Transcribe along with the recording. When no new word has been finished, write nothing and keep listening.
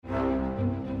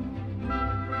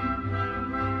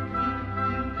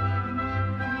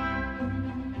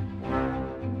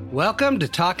Welcome to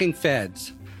Talking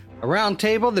Feds, a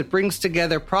roundtable that brings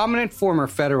together prominent former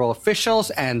federal officials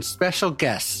and special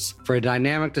guests for a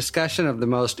dynamic discussion of the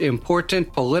most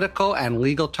important political and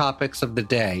legal topics of the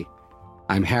day.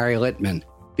 I'm Harry Littman.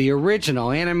 The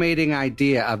original animating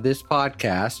idea of this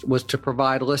podcast was to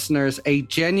provide listeners a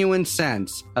genuine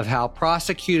sense of how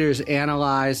prosecutors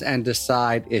analyze and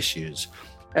decide issues,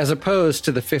 as opposed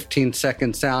to the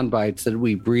 15-second sound bites that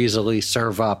we breezily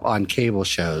serve up on cable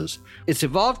shows. It's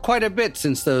evolved quite a bit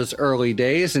since those early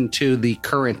days into the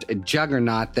current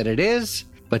juggernaut that it is,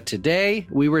 but today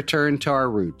we return to our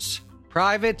roots.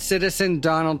 Private citizen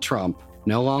Donald Trump,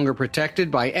 no longer protected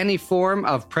by any form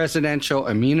of presidential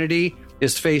immunity,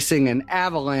 is facing an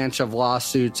avalanche of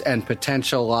lawsuits and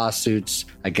potential lawsuits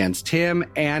against him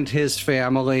and his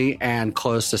family and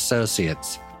close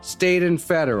associates. State and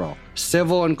federal,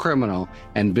 civil and criminal,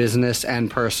 and business and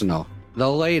personal. The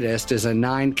latest is a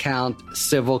 9-count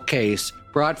civil case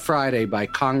brought Friday by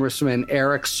Congressman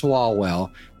Eric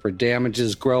Swalwell for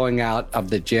damages growing out of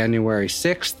the January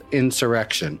 6th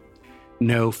insurrection.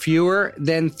 No fewer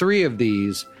than 3 of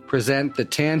these present the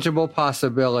tangible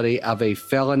possibility of a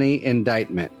felony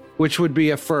indictment, which would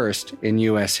be a first in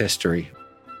U.S. history.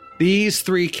 These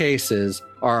 3 cases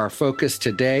are our focus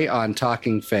today on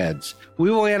Talking Feds. We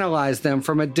will analyze them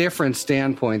from a different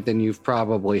standpoint than you've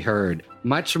probably heard,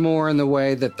 much more in the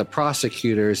way that the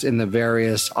prosecutors in the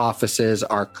various offices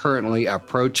are currently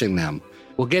approaching them.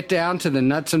 We'll get down to the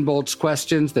nuts and bolts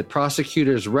questions that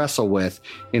prosecutors wrestle with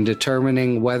in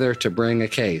determining whether to bring a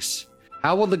case.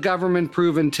 How will the government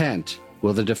prove intent?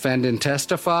 Will the defendant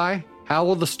testify? How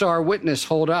will the star witness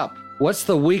hold up? What's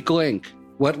the weak link?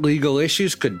 What legal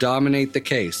issues could dominate the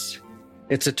case?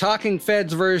 It's a Talking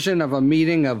Feds version of a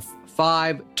meeting of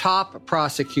 5 top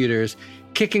prosecutors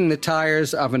kicking the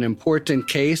tires of an important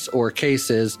case or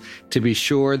cases to be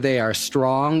sure they are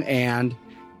strong and,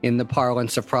 in the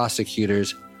parlance of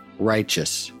prosecutors,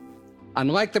 righteous.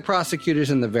 Unlike the prosecutors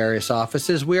in the various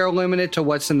offices, we are limited to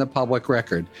what's in the public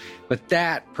record, but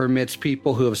that permits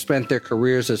people who have spent their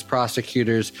careers as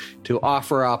prosecutors to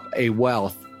offer up a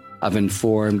wealth of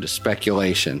informed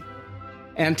speculation.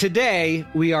 And today,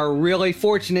 we are really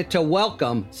fortunate to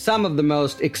welcome some of the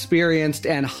most experienced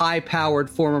and high-powered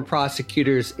former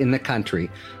prosecutors in the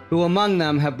country, who among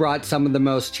them have brought some of the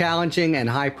most challenging and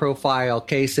high-profile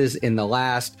cases in the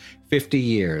last 50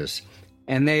 years.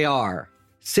 And they are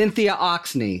Cynthia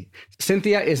Oxney.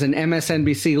 Cynthia is an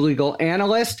MSNBC legal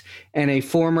analyst and a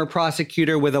former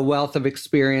prosecutor with a wealth of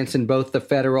experience in both the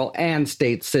federal and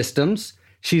state systems.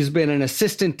 She's been an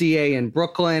assistant DA in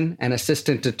Brooklyn, an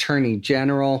assistant attorney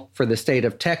general for the state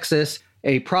of Texas,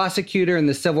 a prosecutor in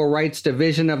the Civil Rights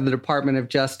Division of the Department of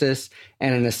Justice,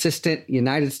 and an assistant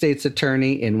United States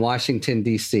attorney in Washington,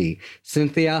 D.C.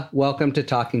 Cynthia, welcome to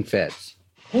Talking Feds.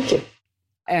 Thank you.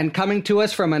 And coming to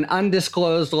us from an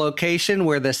undisclosed location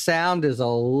where the sound is a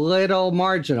little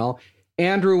marginal,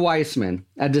 Andrew Weissman,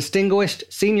 a distinguished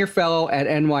senior fellow at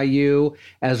NYU,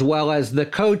 as well as the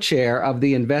co-chair of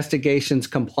the Investigations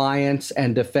Compliance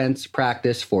and Defense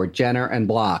Practice for Jenner and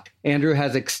Block. Andrew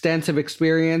has extensive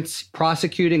experience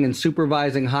prosecuting and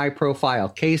supervising high-profile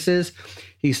cases.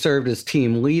 He served as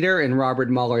team leader in Robert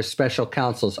Mueller's special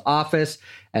counsel's office,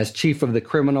 as chief of the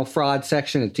criminal fraud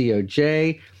section at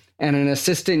DOJ, and an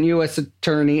assistant U.S.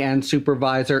 attorney and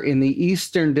supervisor in the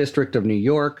Eastern District of New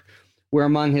York, where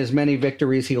among his many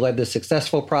victories, he led the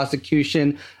successful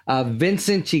prosecution of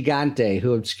Vincent Gigante,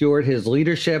 who obscured his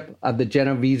leadership of the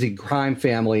Genovese crime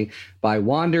family by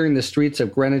wandering the streets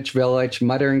of Greenwich Village,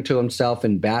 muttering to himself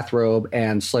in bathrobe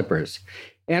and slippers.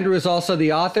 Andrew is also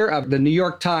the author of the New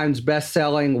York Times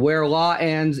best-selling Where Law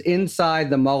Ends, Inside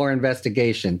the Mueller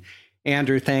Investigation.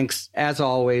 Andrew, thanks, as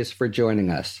always, for joining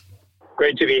us.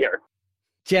 Great to be here.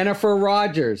 Jennifer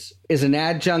Rogers is an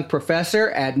adjunct professor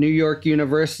at New York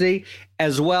University,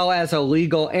 as well as a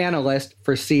legal analyst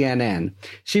for CNN.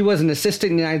 She was an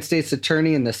assistant United States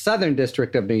attorney in the Southern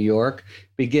District of New York,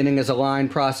 beginning as a line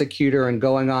prosecutor and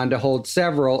going on to hold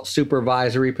several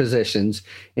supervisory positions,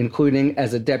 including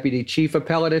as a deputy chief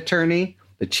appellate attorney,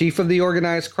 the chief of the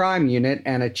organized crime unit,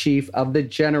 and a chief of the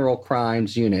general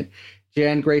crimes unit.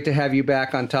 Jen, great to have you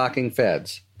back on Talking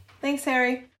Feds. Thanks,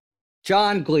 Harry.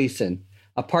 John Gleason,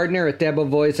 a partner at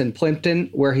Debevoise and Plimpton,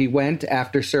 where he went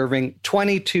after serving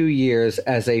 22 years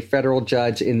as a federal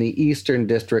judge in the Eastern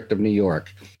District of New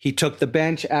York. He took the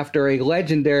bench after a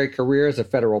legendary career as a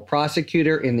federal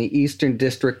prosecutor in the Eastern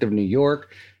District of New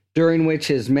York, during which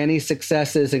his many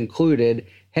successes included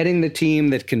heading the team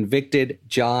that convicted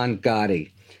John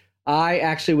Gotti. I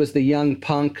actually was the young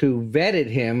punk who vetted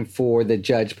him for the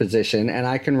judge position, and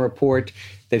I can report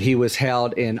that he was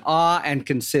held in awe and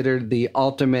considered the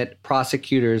ultimate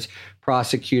prosecutor's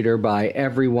prosecutor by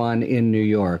everyone in New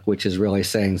York, which is really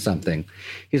saying something.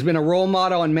 He's been a role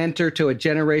model and mentor to a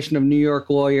generation of New York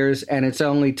lawyers, and it's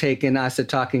only taken us at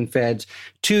Talking Feds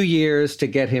 2 years to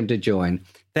get him to join.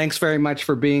 Thanks very much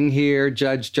for being here,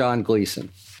 Judge John Gleeson.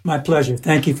 My pleasure.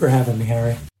 Thank you for having me,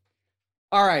 Harry.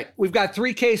 All right, we've got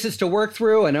 3 cases to work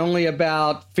through and only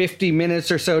about 50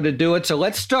 minutes or so to do it. So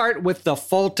let's start with the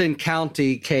Fulton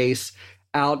County case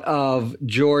out of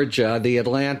Georgia, the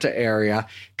Atlanta area.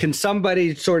 Can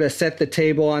somebody sort of set the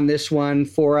table on this one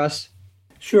for us?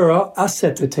 Sure, I'll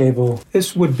set the table.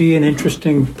 This would be an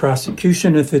interesting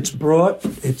prosecution if it's brought.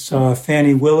 It's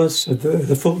Fannie Willis,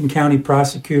 the Fulton County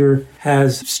prosecutor,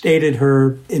 has stated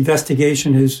her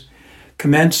investigation has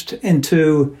commenced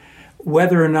into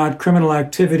whether or not criminal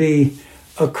activity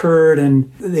occurred.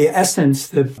 And the essence,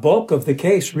 the bulk of the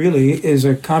case really is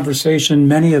a conversation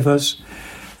many of us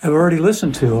have already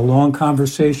listened to, a long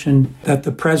conversation that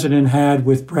the president had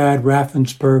with Brad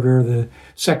Raffensperger, the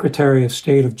Secretary of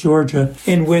State of Georgia,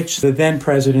 in which the then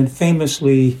president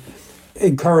famously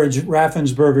encouraged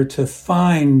Raffensperger to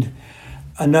find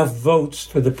enough votes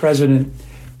for the president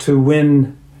to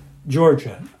win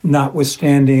Georgia,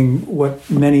 notwithstanding what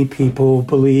many people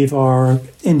believe are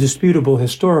indisputable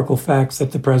historical facts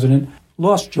that the president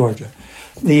lost Georgia.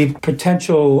 The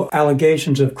potential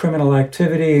allegations of criminal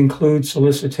activity include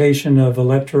solicitation of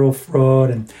electoral fraud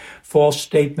and false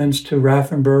statements to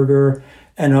Raffensperger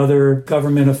and other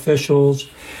government officials,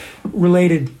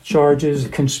 related charges,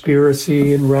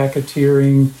 conspiracy and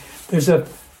racketeering. There's a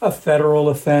federal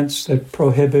offense that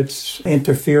prohibits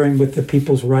interfering with the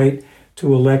people's right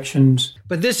to elections.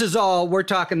 But this is all, we're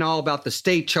talking all about the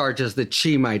state charges that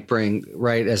she might bring,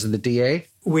 right, as the DA?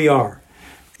 We are.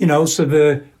 So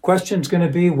the question's going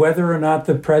to be whether or not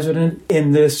the president,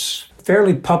 in this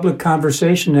fairly public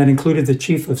conversation that included the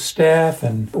chief of staff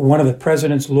and one of the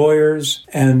president's lawyers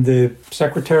and the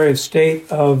Secretary of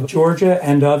State of Georgia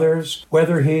and others,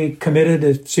 whether he committed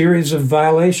a series of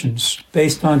violations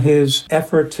based on his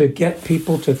effort to get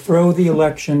people to throw the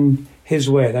election his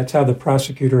way. That's how the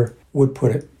prosecutor would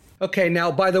put it. Okay,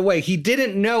 now, by the way, he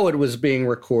didn't know it was being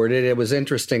recorded. It was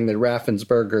interesting that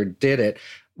Raffensperger did it.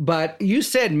 But you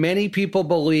said many people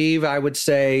believe, I would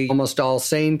say almost all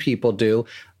sane people do.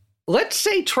 Let's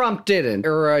say Trump didn't,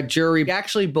 or a jury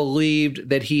actually believed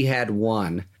that he had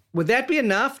won. Would that be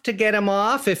enough to get him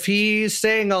off if he's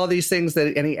saying all these things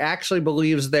and he actually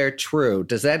believes they're true?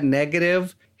 Does that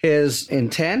negative his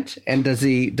intent? And does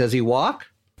he walk?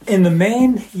 In the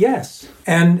main, yes.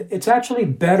 And it's actually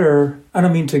better, I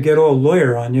don't mean to get all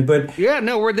lawyer on you, but... Yeah,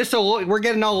 no, we're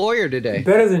getting all lawyer today.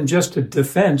 Better than just a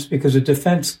defense, because a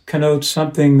defense connotes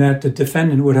something that the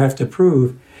defendant would have to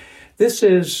prove. This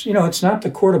is, it's not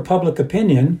the court of public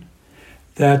opinion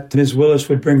that Ms. Willis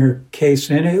would bring her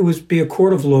case in. It would be a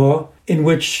court of law in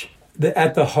which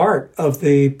at the heart of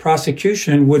the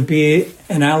prosecution would be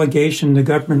an allegation the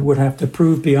government would have to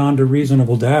prove beyond a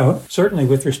reasonable doubt, certainly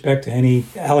with respect to any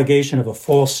allegation of a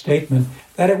false statement,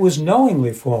 that it was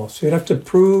knowingly false. You'd have to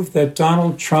prove that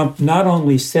Donald Trump not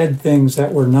only said things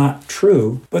that were not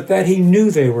true, but that he knew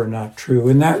they were not true,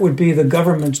 and that would be the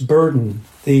government's burden.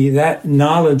 That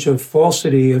knowledge of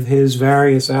falsity of his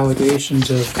various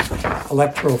allegations of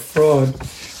electoral fraud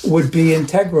would be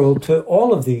integral to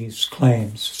all of these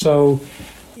claims. So,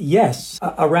 yes,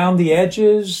 around the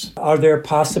edges, are there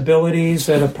possibilities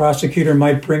that a prosecutor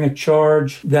might bring a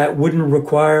charge that wouldn't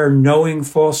require knowing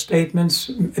false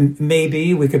statements?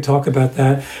 Maybe, we could talk about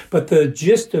that. But the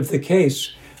gist of the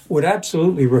case would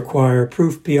absolutely require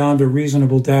proof beyond a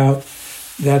reasonable doubt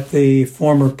that the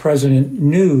former president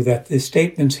knew that the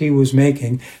statements he was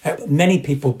making, that many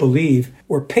people believe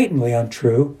were patently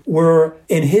untrue, were,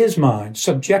 in his mind,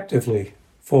 subjectively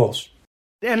false.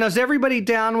 And is everybody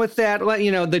down with that?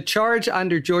 The charge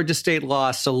under Georgia state law,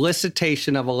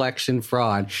 solicitation of election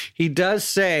fraud. He does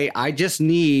say, I just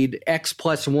need X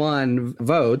plus 1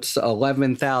 votes,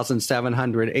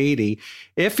 11,780.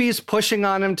 If he's pushing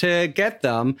on him to get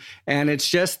them, and it's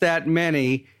just that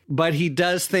many, but he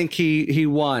does think he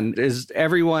won. Is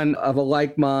everyone of a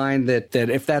like mind that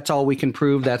if that's all we can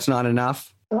prove, that's not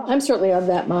enough? Well, I'm certainly of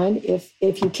that mind. If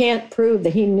you can't prove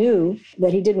that he knew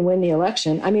that he didn't win the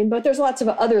election, but there's lots of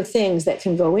other things that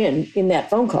can go in that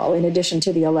phone call, in addition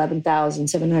to the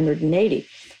 11,780.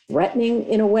 Threatening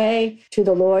in a way to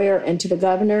the lawyer and to the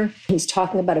governor. He's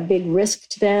talking about a big risk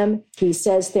to them. He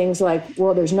says things like,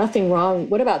 well, there's nothing wrong.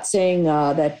 What about saying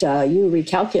that you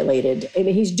recalculated?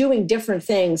 He's doing different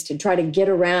things to try to get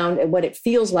around and what it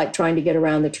feels like trying to get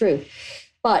around the truth.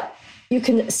 But you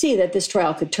can see that this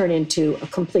trial could turn into a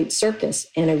complete circus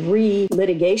and a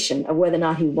re-litigation of whether or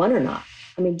not he won or not.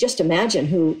 I mean, just imagine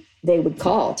who they would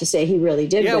call to say he really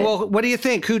did win. Well, what do you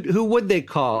think? Who would they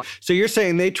call? So you're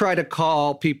saying they try to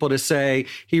call people to say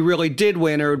he really did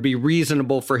win, or it would be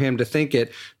reasonable for him to think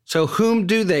it. So whom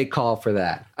do they call for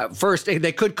that? First,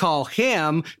 they could call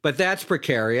him, but that's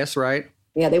precarious, right?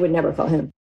 Yeah, they would never call him.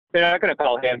 They're not going to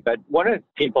call him, but one of the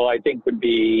people I think would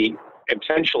be a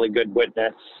potentially good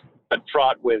witness, but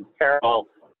fraught with peril,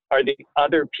 are the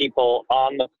other people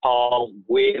on the call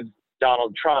with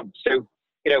Donald Trump. So,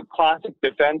 classic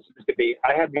defense is to be,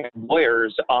 I had my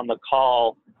lawyers on the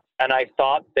call, and I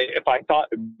thought that if I thought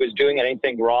it was doing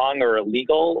anything wrong or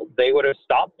illegal, they would have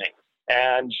stopped me.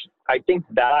 And I think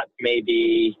that may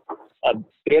be a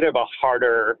bit of a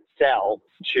harder sell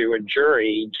to a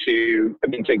jury to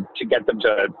get them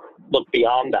to look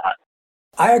beyond that.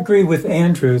 I agree with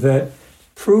Andrew that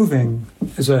proving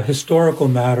as a historical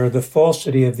matter the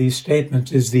falsity of these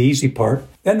statements is the easy part.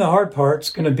 Then the hard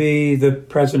part's going to be the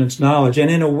president's knowledge.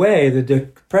 And in a way, the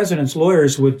president's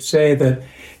lawyers would say that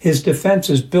his defense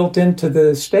is built into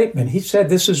the statement. He said,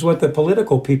 this is what the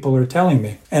political people are telling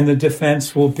me. And the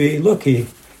defense will be, look, he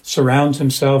surrounds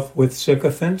himself with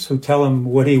sycophants who tell him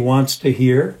what he wants to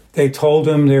hear. They told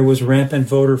him there was rampant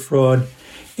voter fraud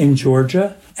in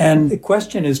Georgia. And the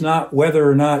question is not whether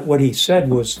or not what he said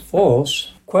was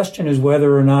false. The question is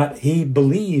whether or not he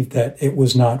believed that it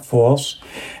was not false.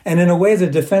 And in a way, the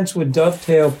defense would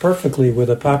dovetail perfectly with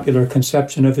a popular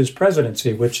conception of his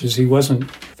presidency, which is he wasn't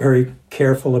very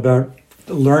careful about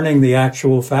learning the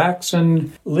actual facts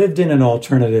and lived in an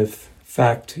alternative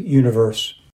fact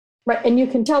universe. Right, and you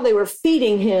can tell they were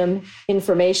feeding him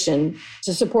information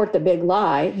to support the big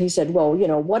lie. He said, well,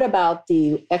 what about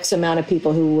the X amount of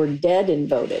people who were dead and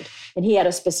voted? And he had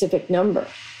a specific number.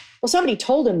 Well, somebody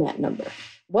told him that number.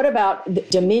 What about the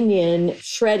Dominion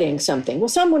shredding something? Well,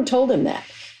 someone told him that.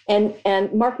 And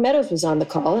Mark Meadows was on the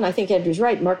call, and I think Andrew's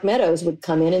right. Mark Meadows would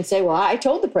come in and say, well, I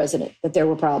told the president that there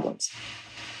were problems.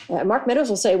 Mark Meadows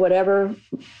will say whatever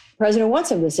president wants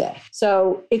him to say.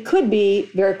 So it could be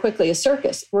very quickly a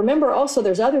circus. Remember also,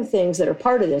 there's other things that are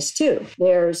part of this too.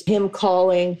 There's him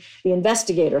calling the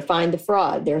investigator, find the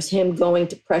fraud. There's him going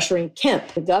to pressuring Kemp,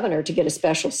 the governor, to get a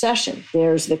special session.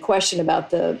 There's the question about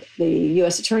the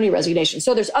U.S. attorney resignation.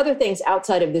 So there's other things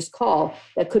outside of this call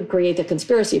that could create the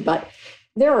conspiracy. But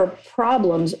there are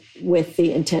problems with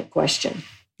the intent question.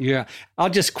 Yeah, I'll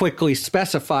just quickly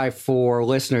specify for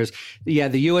listeners. Yeah,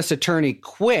 the U.S. attorney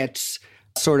quits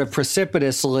sort of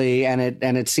precipitously, and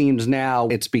it seems now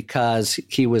it's because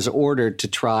he was ordered to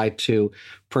try to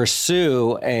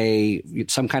pursue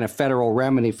some kind of federal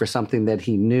remedy for something that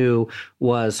he knew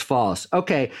was false.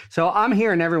 Okay, so I'm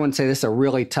hearing everyone say this is a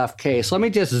really tough case. Let me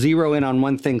just zero in on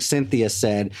one thing Cynthia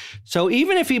said. So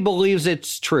even if he believes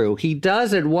it's true, he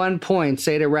does at one point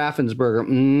say to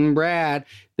Raffensperger, Brad,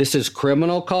 this is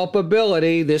criminal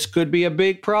culpability. This could be a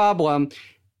big problem.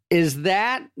 Is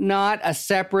that not a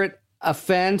separate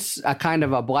offense, a kind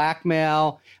of a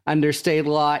blackmail under state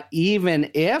law,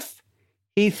 even if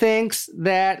he thinks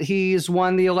that he's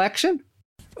won the election?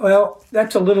 Well,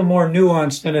 that's a little more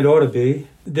nuanced than it ought to be.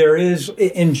 There is,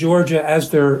 in Georgia, as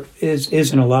there is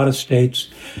in a lot of states,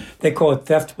 they call it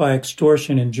theft by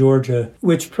extortion in Georgia,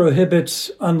 which prohibits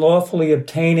unlawfully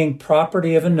obtaining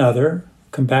property of another,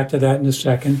 come back to that in a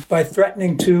second, by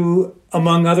threatening to,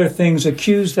 among other things,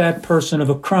 accuse that person of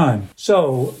a crime.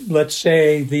 So let's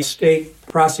say the state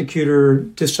prosecutor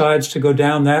decides to go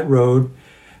down that road.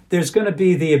 There's going to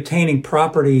be the obtaining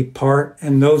property part,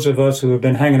 and those of us who have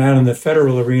been hanging out in the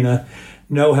federal arena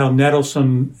know how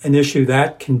nettlesome an issue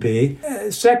that can be.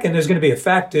 Second, there's going to be a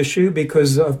fact issue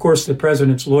because, of course, the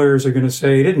president's lawyers are going to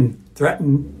say he didn't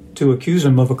threaten to accuse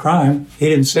him of a crime. He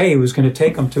didn't say he was going to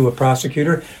take him to a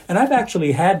prosecutor. And I've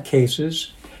actually had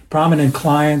cases, prominent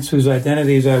clients whose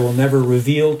identities I will never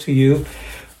reveal to you,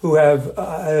 who have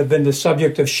been the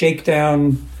subject of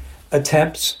shakedown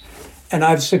attempts. And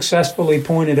I've successfully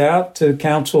pointed out to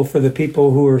counsel for the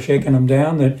people who are shaking them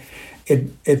down that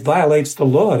it violates the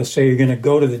law to say you're going to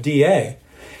go to the DA.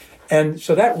 And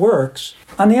so that works.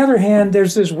 On the other hand,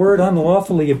 there's this word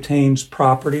unlawfully obtains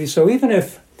property. So even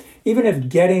if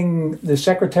getting the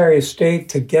Secretary of State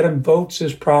to get him votes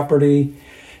is property,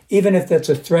 even if that's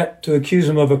a threat to accuse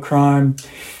him of a crime,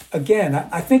 again,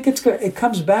 I think it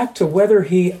comes back to whether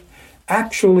he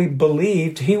actually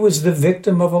believed he was the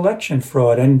victim of election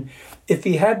fraud. And if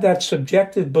he had that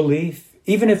subjective belief,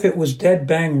 even if it was dead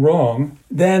bang wrong,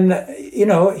 then,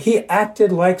 he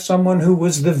acted like someone who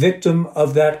was the victim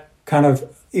of that kind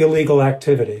of illegal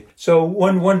activity. So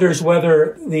one wonders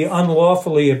whether the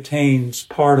unlawfully obtains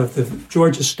part of the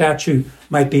Georgia statute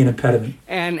might be an impediment.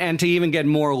 And to even get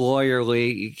more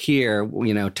lawyerly here,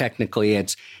 technically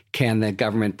it's, can the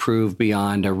government prove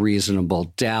beyond a reasonable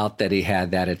doubt that he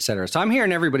had that, et cetera? So I'm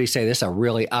hearing everybody say this is a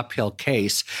really uphill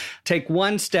case. Take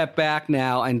one step back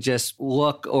now and just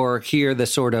look or hear the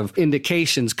sort of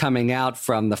indications coming out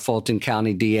from the Fulton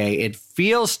County DA. It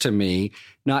feels to me,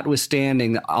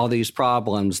 notwithstanding all these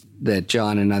problems that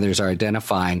John and others are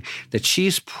identifying, that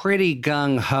she's pretty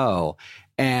gung-ho.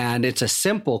 And it's a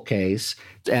simple case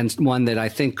and one that I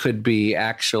think could be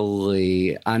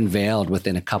actually unveiled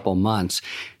within a couple months.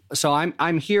 So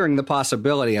I'm hearing the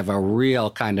possibility of a real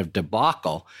kind of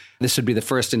debacle. This would be the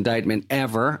first indictment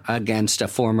ever against a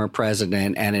former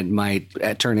president, and it might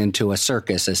turn into a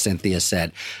circus, as Cynthia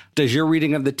said. Does your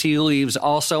reading of the tea leaves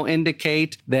also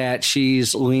indicate that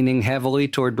she's leaning heavily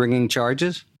toward bringing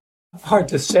charges? Hard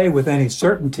to say with any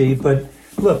certainty, but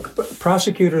look,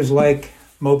 prosecutors like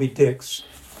Moby Dicks,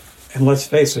 and let's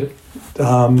face it,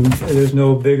 there's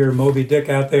no bigger Moby Dick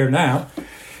out there now.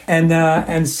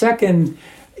 And second,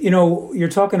 you're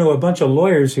talking to a bunch of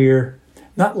lawyers here.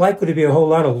 Not likely to be a whole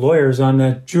lot of lawyers on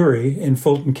that jury in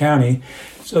Fulton County.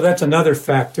 So that's another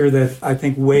factor that I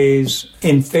think weighs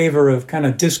in favor of kind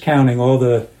of discounting all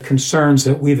the concerns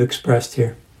that we've expressed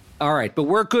here. All right, but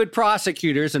we're good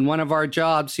prosecutors, and one of our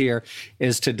jobs here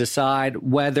is to decide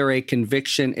whether a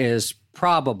conviction is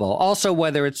probable, also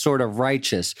whether it's sort of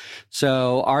righteous.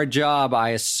 So our job, I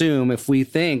assume, if we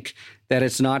think that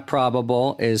it's not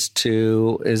probable, is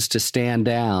to stand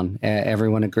down.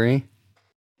 Everyone agree?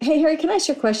 Hey, Harry, can I ask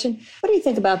you a question? What do you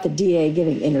think about the DA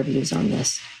giving interviews on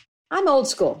this? I'm old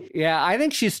school. Yeah, I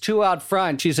think she's too out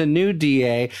front. She's a new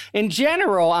DA. In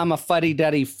general, I'm a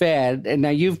fuddy-duddy Fed. And now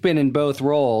you've been in both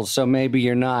roles, so maybe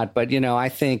you're not. But, I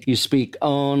think you speak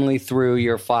only through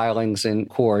your filings in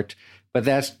court. But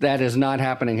that is not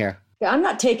happening here. Yeah, I'm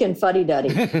not taking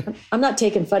fuddy-duddy. I'm not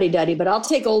taking fuddy-duddy, but I'll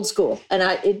take old school. And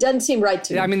it doesn't seem right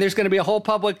to me. I mean, there's going to be a whole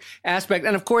public aspect.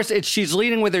 And of course, she's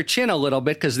leading with her chin a little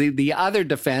bit because the other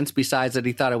defense, besides that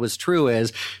he thought it was true,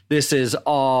 is this is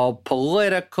all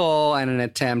political and an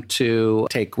attempt to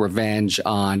take revenge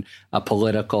on a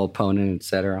political opponent, et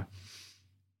cetera.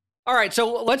 All right,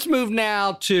 so let's move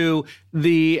now to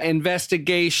the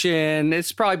investigation.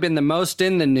 It's probably been the most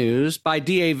in the news by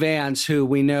DA Vance, who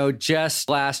we know just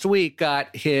last week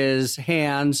got his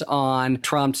hands on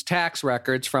Trump's tax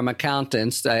records from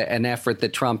accountants, an effort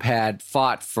that Trump had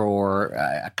fought for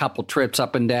a couple trips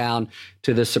up and down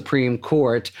to the Supreme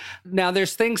Court. Now,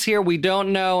 there's things here we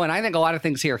don't know, and I think a lot of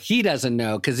things here he doesn't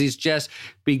know because he's just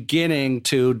beginning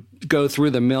to go through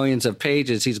the millions of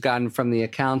pages he's gotten from the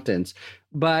accountants.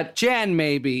 But Jen,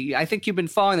 maybe, I think you've been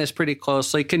following this pretty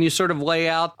closely. Can you sort of lay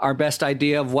out our best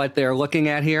idea of what they're looking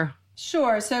at here?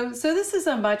 Sure. So this is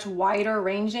a much wider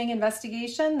ranging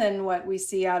investigation than what we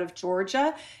see out of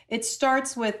Georgia. It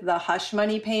starts with the hush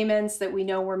money payments that we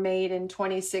know were made in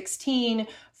 2016,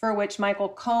 for which Michael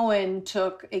Cohen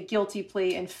took a guilty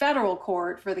plea in federal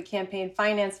court for the campaign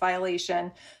finance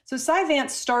violation. So Cy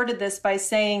Vance started this by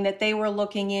saying that they were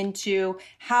looking into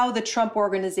how the Trump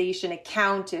organization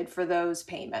accounted for those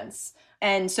payments.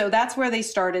 And so that's where they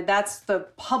started. That's the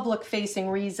public-facing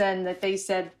reason that they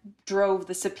said drove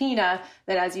the subpoena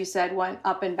that, as you said, went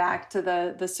up and back to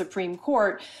the Supreme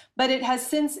Court. But it has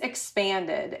since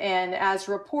expanded. And as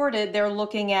reported, they're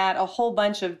looking at a whole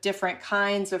bunch of different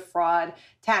kinds of fraud,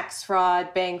 tax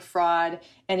fraud, bank fraud,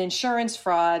 and insurance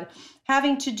fraud,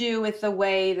 having to do with the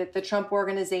way that the Trump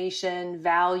organization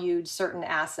valued certain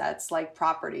assets like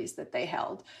properties that they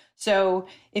held. So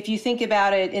if you think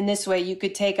about it in this way, you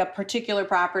could take a particular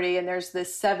property, and there's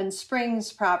this Seven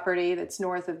Springs property that's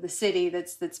north of the city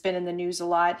that's been in the news a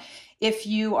lot. If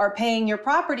you are paying your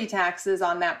property taxes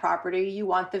on that property, you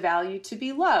want the value to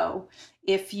be low.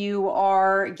 If you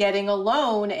are getting a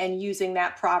loan and using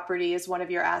that property as one of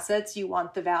your assets, you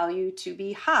want the value to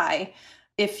be high.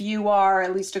 If you are,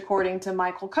 at least according to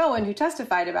Michael Cohen, who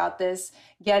testified about this,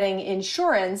 getting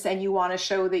insurance and you want to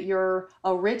show that you're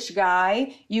a rich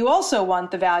guy, you also want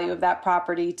the value of that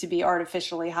property to be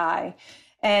artificially high.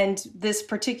 And this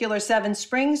particular Seven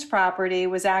Springs property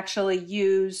was actually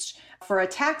used for a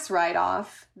tax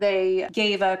write-off. They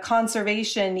gave a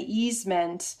conservation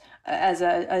easement as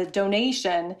a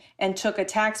donation and took a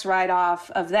tax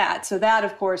write-off of that. So that,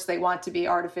 of course, they want to be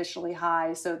artificially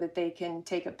high so that they can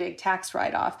take a big tax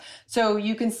write-off. So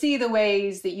you can see the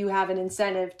ways that you have an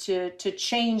incentive to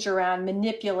change around,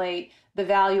 manipulate the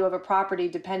value of a property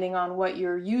depending on what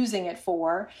you're using it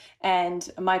for. And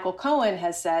Michael Cohen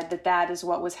has said that that is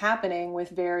what was happening with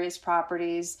various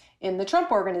properties in the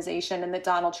Trump organization and that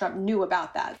Donald Trump knew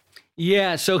about that.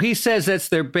 Yeah, so he says that's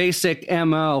their basic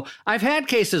MO. I've had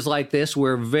cases like this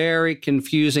where very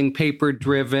confusing,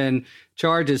 paper-driven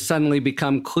charges suddenly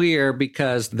become clear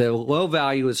because the low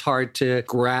value is hard to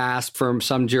grasp from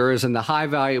some jurors and the high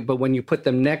value, but when you put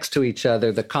them next to each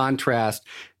other, the contrast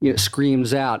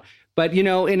screams out. But,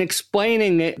 in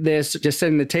explaining this, just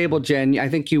setting the table, Jen, I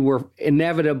think you were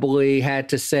inevitably had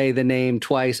to say the name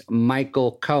twice,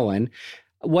 Michael Cohen.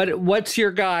 What's your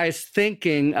guys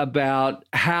thinking about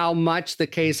how much the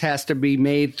case has to be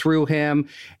made through him?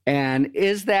 And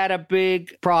is that a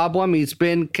big problem? He's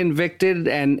been convicted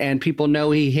and people know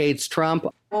he hates Trump.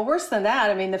 Well, worse than that,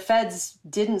 I mean, the feds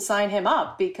didn't sign him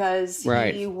up because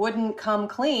he wouldn't come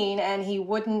clean and he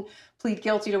wouldn't plead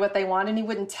guilty to what they want and he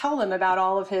wouldn't tell them about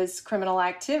all of his criminal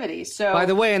activity. So, by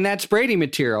the way, and that's Brady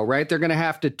material, right? They're going to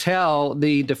have to tell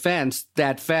the defense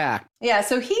that fact. Yeah,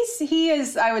 so he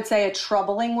is, I would say, a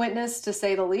troubling witness, to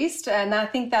say the least. And I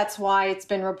think that's why it's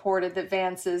been reported that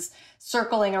Vance is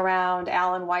circling around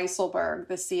Alan Weisselberg,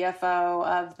 the CFO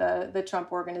of the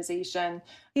Trump organization.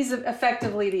 He's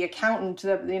effectively the accountant,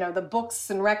 the books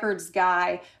and records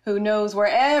guy who knows where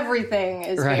everything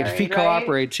is buried, If he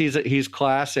cooperates, he's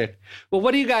classic. Well,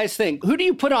 what do you guys think? Who do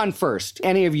you put on first?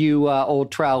 Any of you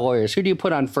old trial lawyers, who do you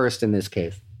put on first in this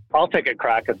case? I'll take a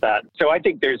crack at that. So I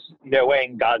think there's no way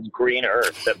in God's green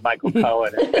earth that Michael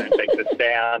Cohen is going to take the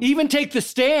stand. Even take the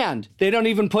stand. They don't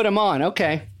even put him on.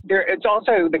 Okay. It's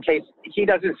also the case he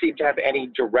doesn't seem to have any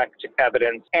direct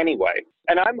evidence anyway.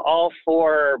 And I'm all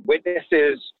for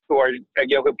witnesses who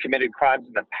have committed crimes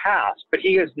in the past, but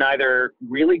he has neither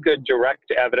really good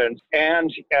direct evidence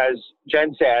and, as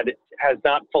Jen said, has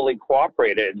not fully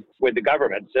cooperated with the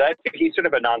government. So he's sort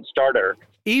of a non-starter.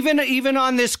 Even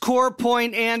on this core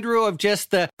point, Andrew, of just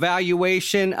the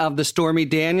valuation of the Stormy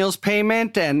Daniels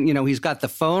payment and, he's got the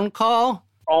phone call.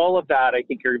 All of that, I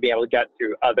think you're going to be able to get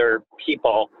through other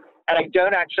people. And I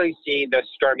don't actually see the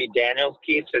Stormy Daniels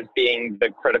piece as being the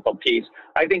critical piece.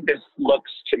 I think this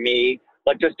looks to me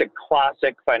like just a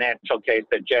classic financial case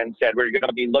that Jen said. We're going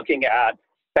to be looking at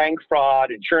bank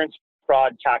fraud, insurance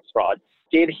fraud, tax fraud.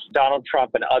 Did Donald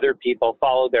Trump and other people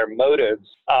follow their motives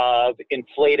of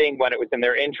inflating when it was in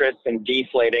their interest and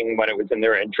deflating when it was in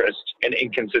their interest in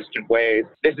inconsistent ways?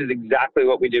 This is exactly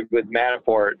what we did with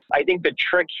Manafort. I think the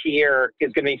trick here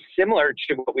is going to be similar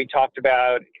to what we talked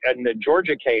about in the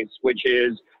Georgia case, which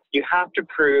is you have to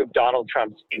prove Donald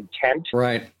Trump's intent.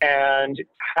 Right. And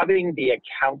having the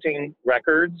accounting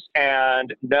records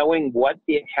and knowing what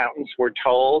the accountants were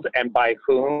told and by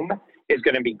whom is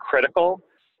going to be critical.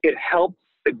 It helps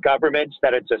the government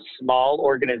that it's a small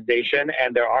organization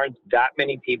and there aren't that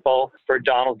many people for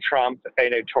Donald Trump, a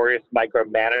notorious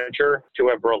micromanager, to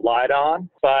have relied on.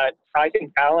 But I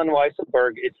think Alan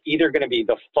Weisselberg is either going to be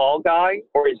the fall guy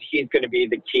or he's going to be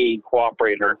the key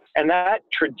cooperator. And that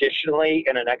traditionally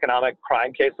in an economic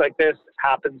crime case like this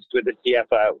happens with the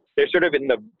CFO. They're sort of in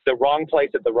the wrong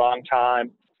place at the wrong time.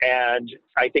 And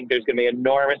I think there's going to be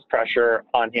enormous pressure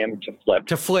on him to flip.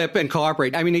 To flip and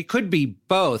cooperate. I mean, it could be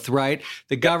both, right?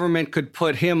 The government could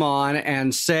put him on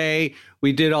and say,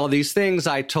 we did all these things,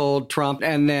 I told Trump,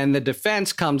 and then the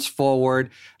defense comes forward.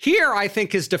 Here, I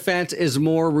think his defense is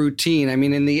more routine. I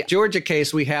mean, in the Georgia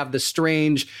case, we have the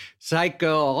strange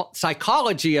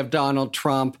psychology of Donald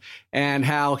Trump and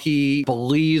how he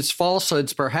believes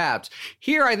falsehoods, perhaps.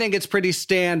 Here, I think it's pretty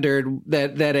standard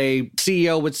that a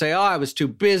CEO would say, I was too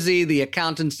busy, the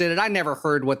accountants did it, I never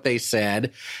heard what they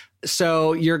said.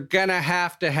 So you're going to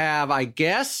have, I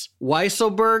guess,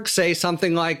 Weisselberg say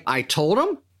something like, I told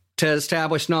him, to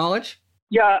establish knowledge?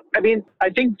 Yeah, I mean, I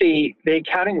think the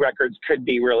accounting records could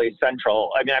be really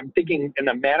central. I mean, I'm thinking in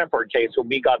the Manafort case, when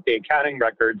we got the accounting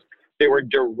records, there were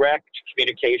direct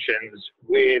communications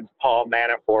with Paul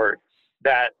Manafort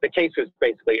that the case was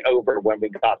basically over when we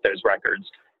got those records.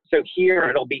 So here,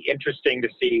 it'll be interesting to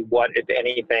see what, if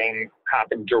anything,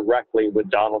 happened directly with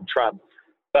Donald Trump.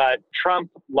 But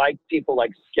Trump, like people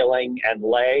like Skilling and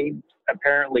Lay,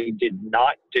 apparently did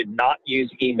not use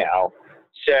email.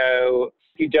 So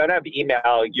if you don't have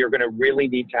email, you're going to really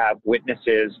need to have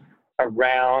witnesses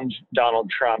around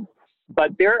Donald Trump.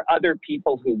 But there are other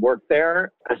people who work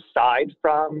there aside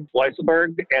from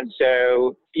Weisselberg. And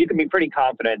so you can be pretty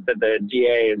confident that the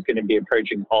DA is going to be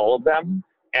approaching all of them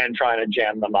and trying to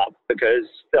jam them up because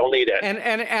they'll need it.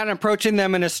 And approaching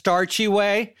them in a starchy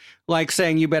way, like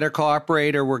saying, you better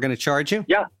cooperate or we're going to charge you?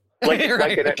 Yeah. Right.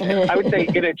 I would say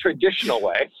in a traditional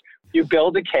way. You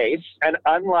build a case, and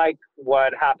unlike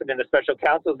what happened in the special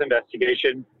counsel's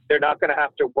investigation, they're not going to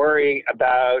have to worry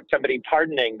about somebody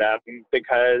pardoning them,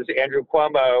 because Andrew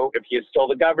Cuomo, if he is still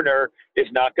the governor, is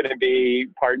not going to be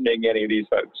pardoning any of these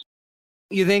folks.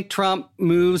 You think Trump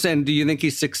moves, and do you think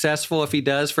he's successful if he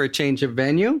does, for a change of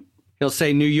venue? He'll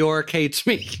say, New York hates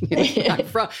me.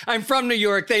 I'm from New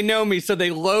York. They know me, so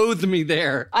they loathe me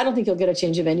there. I don't think he'll get a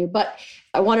change of venue, but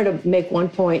I wanted to make one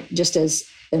point just as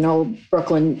an old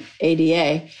Brooklyn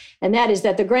ADA, and that is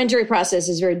that the grand jury process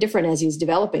is very different as he's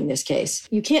developing this case.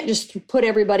 You can't just put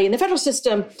everybody in the federal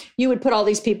system. You would put all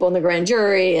these people in the grand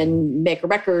jury and make a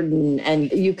record, and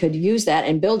you could use that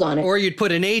and build on it. Or you'd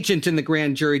put an agent in the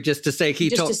grand jury just to say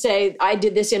to say, I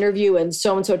did this interview and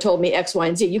so-and-so told me X, Y,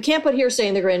 and Z. You can't put hearsay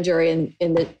in the grand jury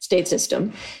in the state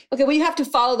system. Okay, well, you have to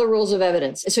follow the rules of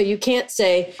evidence. So you can't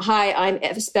say, hi,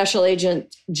 I'm Special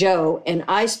Agent Joe, and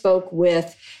I spoke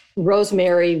with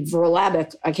Rosemary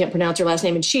Verlabic, I can't pronounce her last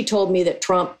name, and she told me that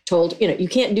Trump told, you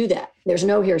can't do that. There's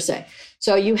no hearsay.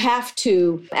 So you have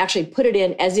to actually put it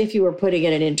in as if you were putting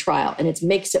it in trial, and it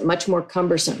makes it much more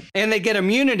cumbersome. And they get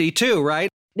immunity too, right?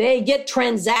 They get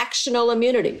transactional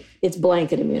immunity. It's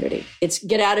blanket immunity. It's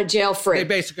get out of jail free. They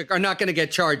basically are not going to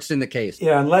get charged in the case.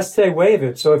 Yeah, unless they waive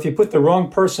it. So if you put the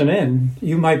wrong person in,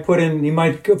 you might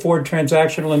afford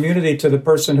transactional immunity to the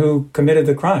person who committed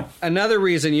the crime. Another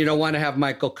reason you don't want to have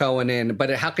Michael Cohen in, but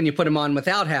how can you put him on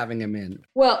without having him in?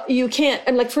 Well, you can't.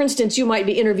 And like, for instance, you might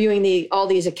be interviewing all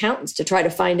these accountants to try to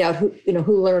find out who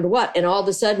learned what, and all of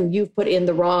a sudden you've put in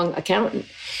the wrong accountant.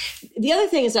 The other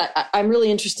thing is that I'm really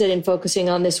interested in focusing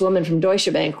on this woman from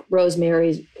Deutsche Bank,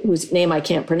 Rosemary, whose name I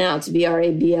can't pronounce,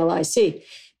 Vrablic,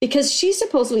 because she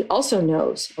supposedly also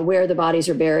knows where the bodies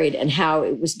are buried and how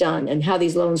it was done and how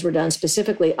these loans were done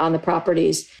specifically on the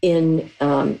properties in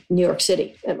New York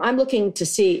City. I'm looking to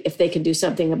see if they can do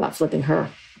something about flipping her.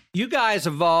 You guys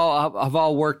have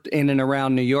all worked in and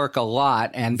around New York a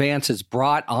lot, and Vance has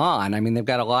brought on, they've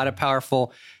got a lot of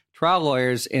powerful trial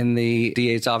lawyers in the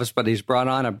DA's office, but he's brought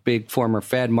on a big former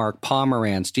Fed, Mark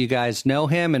Pomerantz. Do you guys know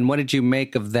him? And what did you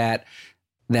make of that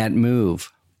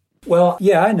move? Well,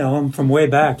 yeah, I know him from way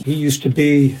back. He used to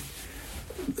be,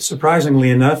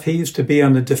 surprisingly enough,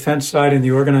 on the defense side in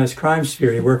the organized crime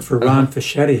sphere. He worked for Ron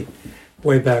Fischetti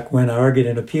way back when I argued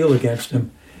an appeal against him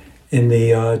in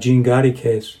the Gene Gotti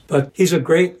case. But he's a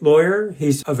great lawyer.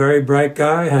 He's a very bright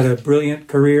guy, had a brilliant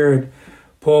career at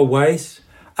Paul Weiss.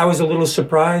 I was a little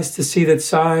surprised to see that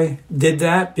Cy did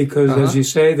that because, as you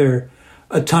say, there are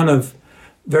a ton of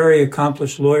very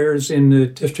accomplished lawyers in the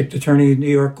district attorney New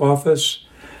York office.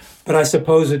 But I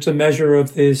suppose it's a measure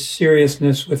of the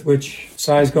seriousness with which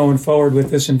Cy's going forward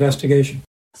with this investigation.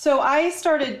 So I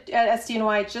started at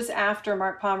SDNY just after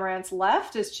Mark Pomerantz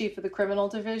left as chief of the criminal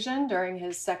division during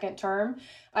his second term.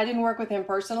 I didn't work with him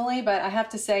personally, but I have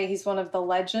to say he's one of the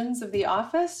legends of the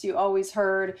office. You always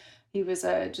heard he was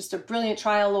just a brilliant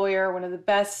trial lawyer, one of the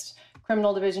best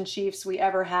criminal division chiefs we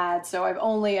ever had. So I've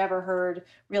only ever heard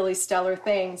really stellar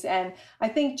things. And I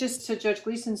think, just to Judge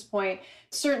Gleason's point,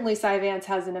 certainly Cy Vance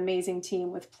has an amazing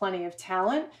team with plenty of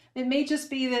talent. It may just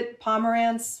be that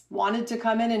Pomerantz wanted to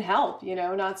come in and help,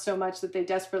 not so much that they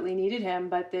desperately needed him,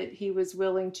 but that he was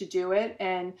willing to do it.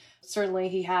 And certainly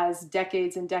he has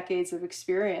decades and decades of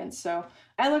experience. So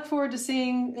I look forward to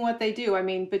seeing what they do.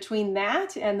 Between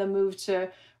that and the move to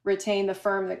retain the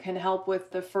firm that can help with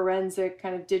the forensic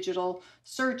kind of digital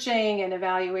searching and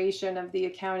evaluation of the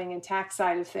accounting and tax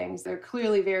side of things, they're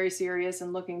clearly very serious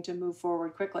and looking to move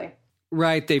forward quickly.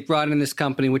 Right. They've brought in this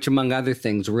company, which, among other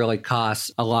things, really costs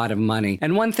a lot of money.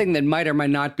 And one thing that might or might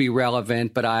not be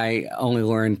relevant, but I only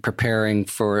learned preparing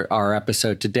for our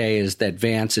episode today, is that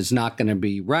Vance is not going to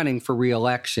be running for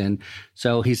re-election.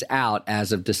 So he's out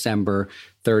as of December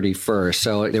 31st.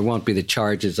 So there won't be the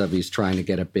charges of he's trying to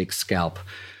get a big scalp.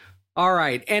 All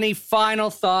right. Any final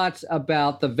thoughts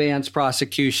about the Vance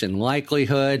prosecution?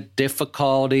 Likelihood,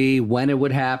 difficulty, when it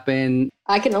would happen?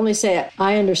 I can only say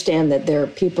I understand that there are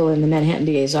people in the Manhattan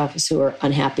DA's office who are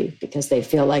unhappy because they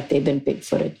feel like they've been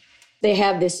big-footed. They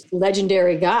have this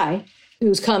legendary guy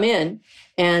who's come in,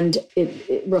 and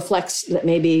it reflects that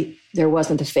maybe there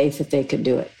wasn't the faith that they could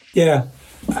do it. Yeah.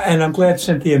 And I'm glad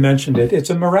Cynthia mentioned it.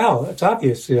 It's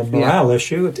obviously a morale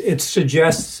issue. It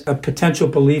suggests a potential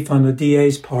belief on the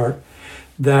DA's part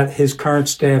that his current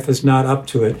staff is not up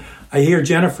to it. I hear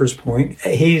Jennifer's point.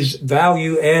 He's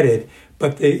value added,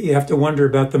 but you have to wonder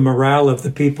about the morale of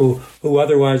the people who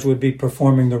otherwise would be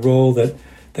performing the role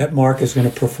that Mark is going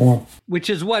to perform. Which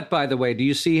is what, by the way? Do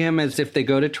you see him as, if they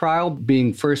go to trial,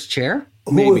 being first chair?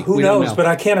 Who knows? But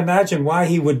I can't imagine why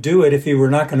he would do it if he were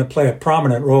not going to play a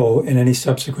prominent role in any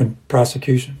subsequent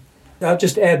prosecution. I'll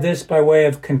just add this by way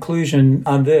of conclusion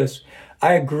on this.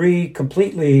 I agree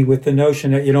completely with the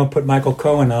notion that you don't put Michael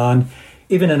Cohen on.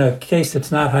 Even in a case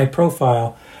that's not high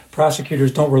profile,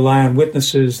 prosecutors don't rely on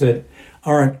witnesses that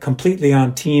aren't completely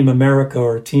on Team America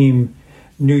or Team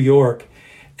New York.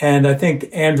 And I think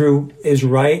Andrew is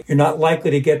right. You're not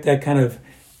likely to get that kind of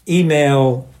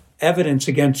email evidence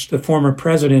against the former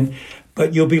president,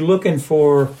 but you'll be looking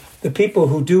for the people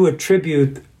who do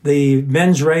attribute the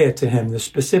mens rea to him, the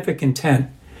specific intent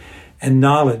and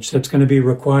knowledge that's going to be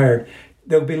required.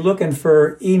 They'll be looking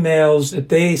for emails that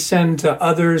they send to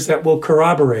others that will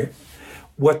corroborate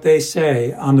what they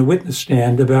say on the witness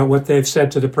stand about what they've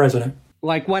said to the president.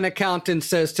 Like one accountant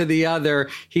says to the other,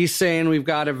 he's saying we've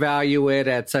got to value it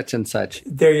at such and such.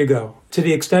 There you go. To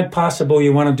the extent possible,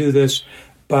 you want to do this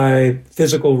by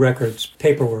physical records,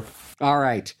 paperwork. All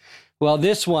right. Well,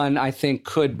 this one, I think,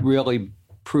 could really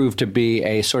prove to be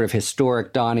a sort of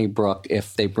historic Donnybrook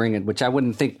if they bring it, which I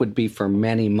wouldn't think would be for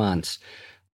many months.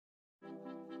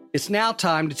 It's now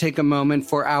time to take a moment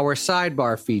for our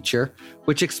sidebar feature,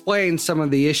 which explains some of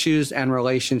the issues and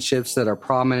relationships that are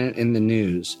prominent in the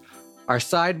news. Our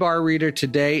sidebar reader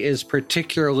today is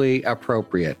particularly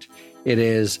appropriate. It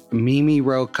is Mimi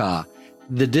Roca,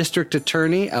 the District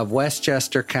Attorney of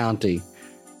Westchester County.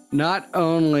 Not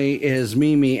only is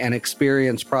Mimi an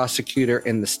experienced prosecutor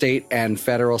in the state and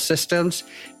federal systems,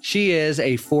 she is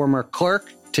a former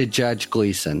clerk to Judge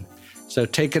Gleason. So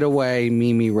take it away,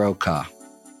 Mimi Roca.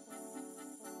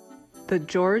 The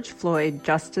George Floyd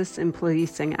Justice in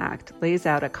Policing Act lays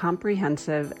out a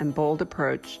comprehensive and bold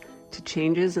approach to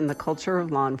changes in the culture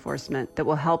of law enforcement that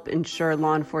will help ensure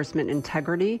law enforcement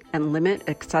integrity and limit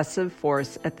excessive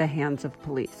force at the hands of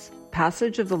police.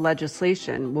 Passage of the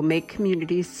legislation will make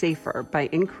communities safer by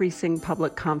increasing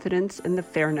public confidence in the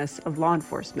fairness of law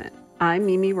enforcement. I'm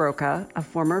Mimi Roca, a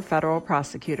former federal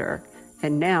prosecutor,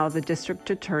 and now the District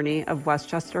Attorney of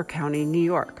Westchester County, New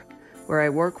York, where I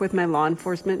work with my law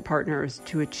enforcement partners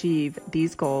to achieve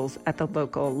these goals at the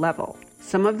local level.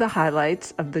 Some of the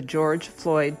highlights of the George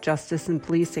Floyd Justice in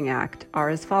Policing Act are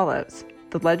as follows.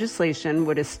 The legislation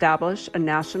would establish a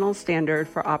national standard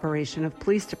for operation of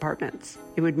police departments.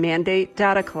 It would mandate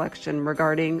data collection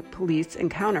regarding police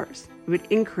encounters. It would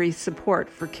increase support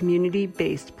for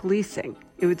community-based policing.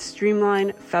 It would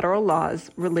streamline federal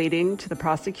laws relating to the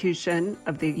prosecution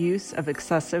of the use of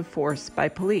excessive force by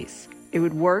police. It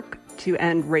would work to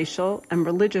end racial and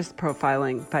religious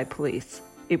profiling by police.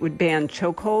 It would ban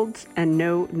chokeholds and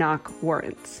no-knock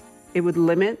warrants. It would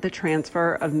limit the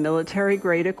transfer of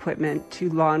military-grade equipment to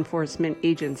law enforcement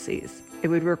agencies. It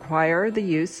would require the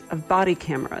use of body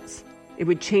cameras. It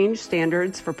would change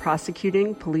standards for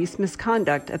prosecuting police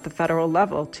misconduct at the federal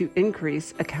level to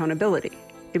increase accountability.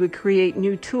 It would create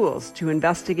new tools to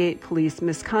investigate police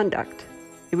misconduct.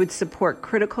 It would support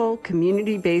critical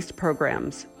community-based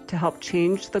programs to help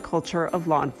change the culture of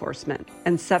law enforcement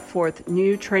and set forth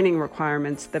new training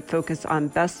requirements that focus on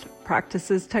best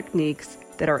practices techniques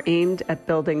that are aimed at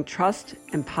building trust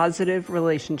and positive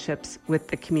relationships with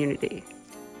the community.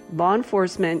 Law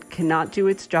enforcement cannot do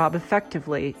its job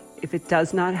effectively if it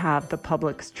does not have the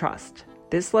public's trust.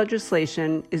 This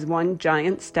legislation is one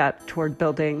giant step toward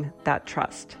building that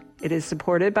trust. It is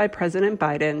supported by President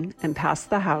Biden and passed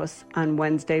the House on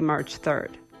Wednesday, March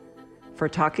 3rd. For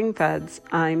Talking Feds,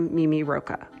 I'm Mimi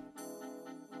Roca.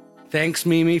 Thanks,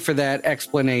 Mimi, for that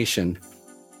explanation.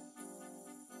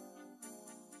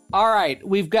 All right,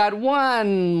 we've got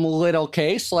one little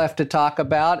case left to talk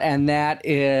about, and that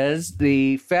is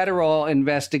the federal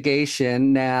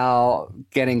investigation now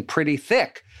getting pretty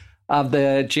thick of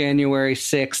the January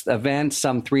 6th event.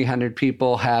 Some 300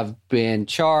 people have been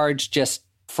charged. Just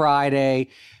Friday,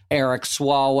 Eric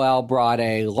Swalwell brought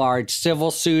a large civil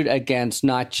suit against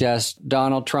not just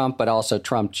Donald Trump, but also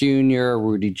Trump Jr.,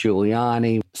 Rudy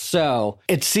Giuliani. So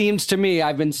it seems to me,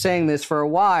 I've been saying this for a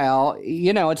while,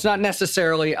 it's not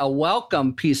necessarily a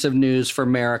welcome piece of news for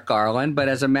Merrick Garland, but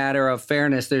as a matter of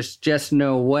fairness, there's just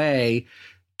no way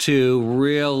to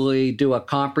really do a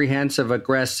comprehensive,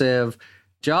 aggressive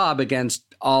job against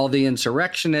all the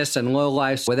insurrectionists and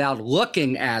lowlifes without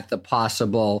looking at the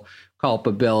possible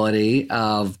culpability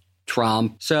of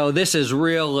Trump. So this is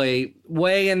really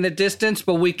way in the distance,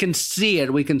 but we can see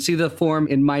it. We can see the form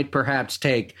it might perhaps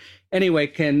take. Anyway,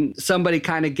 can somebody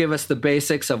kind of give us the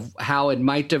basics of how it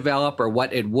might develop or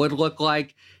what it would look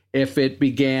like if it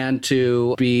began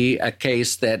to be a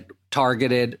case that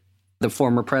targeted the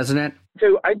former president?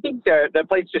 So I think the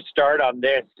place to start on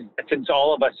this, since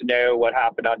all of us know what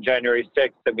happened on January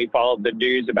 6th and we followed the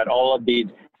news about all of these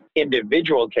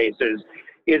individual cases,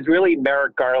 is really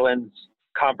Merrick Garland's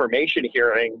confirmation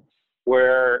hearing,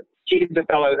 where he's a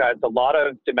fellow who has a lot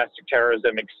of domestic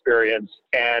terrorism experience,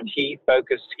 and he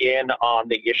focused in on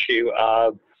the issue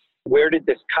of where did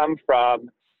this come from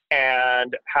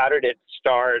and how did it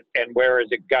start and where is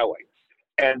it going?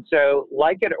 And so,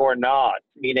 like it or not,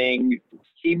 meaning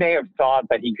he may have thought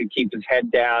that he could keep his head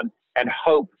down and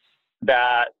hope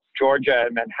that Georgia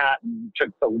and Manhattan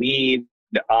took the lead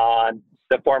on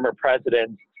the former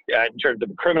president in terms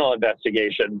of criminal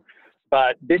investigation.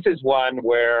 But this is one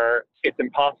where it's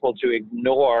impossible to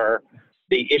ignore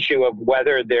the issue of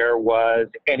whether there was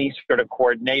any sort of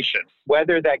coordination,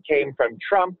 whether that came from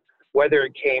Trump, whether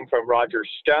it came from Roger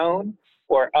Stone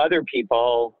or other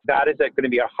people. That is going to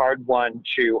be a hard one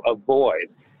to avoid.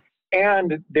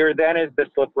 And there then is the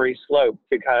slippery slope,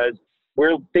 because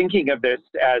we're thinking of this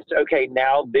as, okay,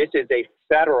 now this is a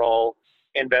federal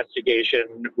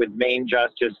investigation with Maine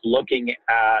Justice looking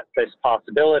at this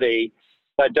possibility,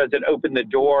 but does it open the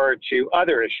door to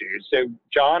other issues? So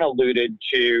John alluded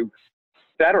to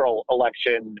federal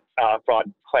election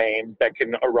fraud claims that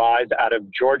can arise out of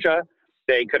Georgia.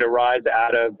 They could arise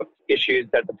out of issues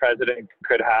that the president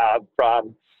could have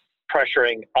from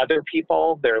pressuring other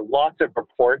people. There are lots of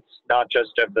reports, not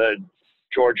just of the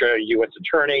Georgia U.S.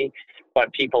 attorney,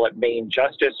 but people at Maine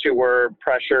Justice who were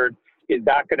pressured. Is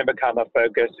that going to become a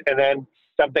focus? And then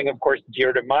something, of course,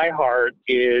 dear to my heart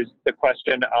is the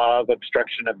question of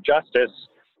obstruction of justice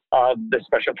of the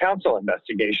special counsel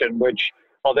investigation, which,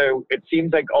 although it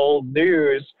seems like old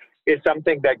news, is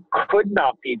something that could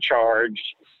not be charged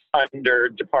under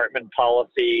department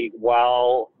policy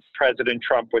while President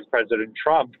Trump was President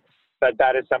Trump. But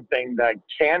that is something that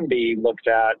can be looked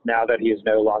at now that he is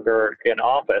no longer in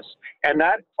office. And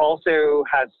that also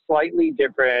has slightly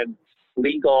different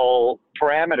legal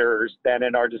parameters than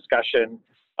in our discussion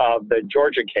of the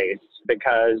Georgia case,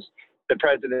 because the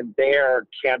president there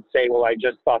can't say, well, I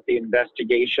just thought the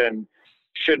investigation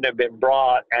shouldn't have been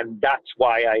brought, and that's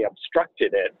why I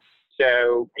obstructed it.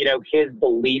 So, his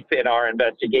belief in our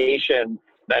investigation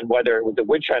and whether it was a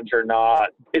witch hunt or not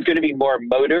is going to be more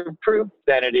motive proof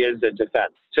than it is a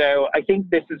defense. So I think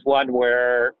this is one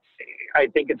where I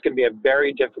think it's going to be a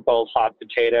very difficult hot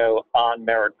potato on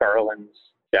Merrick Garland's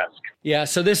desk. Yeah,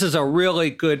 so this is a really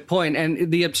good point.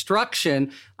 And the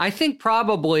obstruction, I think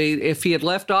probably if he had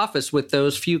left office with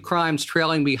those few crimes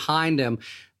trailing behind him,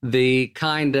 the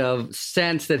kind of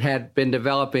sense that had been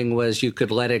developing was you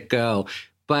could let it go.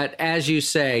 But as you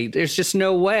say, there's just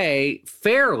no way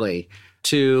fairly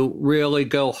to really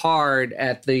go hard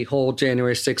at the whole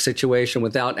January 6th situation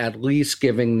without at least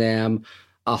giving them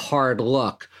a hard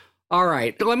look. All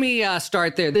right, let me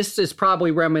start there. This is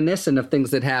probably reminiscent of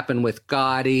things that happened with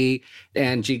Gotti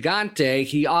and Gigante.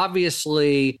 He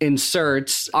obviously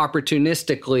inserts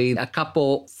opportunistically a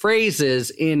couple phrases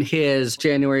in his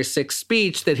January 6th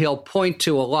speech that he'll point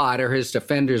to a lot, or his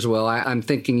defenders will. I'm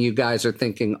thinking you guys are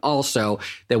thinking also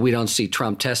that we don't see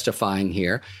Trump testifying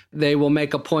here. They will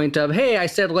make a point of, hey, I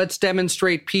said, let's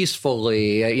demonstrate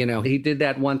peacefully. He did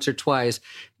that once or twice,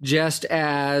 just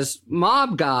as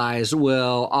mob guys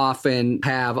will often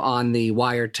have on the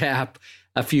wiretap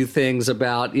a few things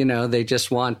about, they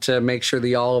just want to make sure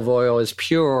the olive oil is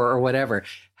pure or whatever.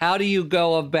 How do you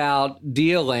go about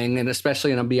dealing, and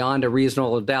especially in a beyond a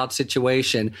reasonable doubt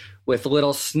situation, with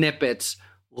little snippets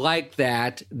like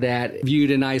that viewed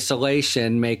in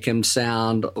isolation make him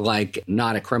sound like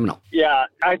not a criminal? Yeah,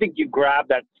 I think you grab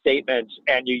that statement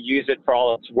and you use it for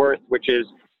all it's worth, which is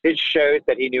it shows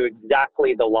that he knew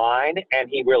exactly the line and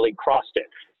he really crossed it.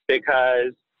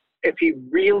 Because if he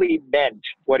really meant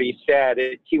what he said,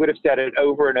 he would have said it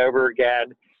over and over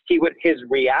again. His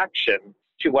reaction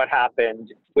to what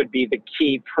happened would be the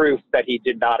key proof that he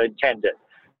did not intend it.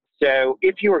 So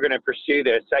if you were going to pursue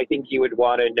this, I think you would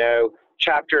want to know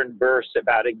chapter and verse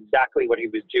about exactly what he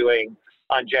was doing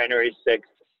on January 6th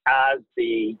as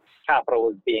the Capitol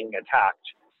was being attacked,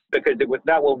 because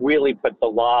that will really put the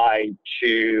lie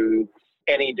to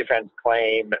any defense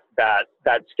claim that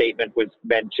that statement was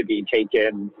meant to be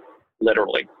taken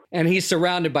literally. And he's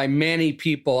surrounded by many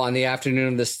people on the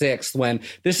afternoon of the 6th, when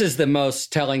this is the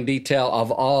most telling detail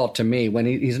of all to me, when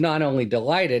he's not only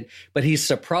delighted, but he's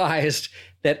surprised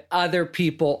that other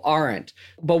people aren't.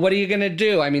 But what are you going to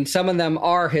do? I mean, some of them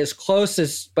are his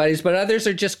closest buddies, but others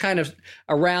are just kind of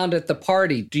around at the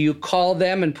party. Do you call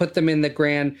them and put them in the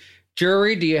grand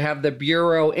jury? Do you have the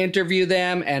Bureau interview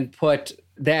them and put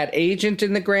that agent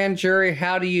in the grand jury?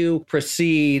 How do you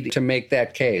proceed to make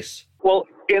that case? Well,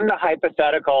 in the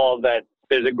hypothetical that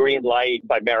there's a green light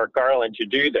by Merrick Garland to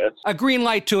do this. A green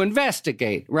light to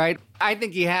investigate, right? I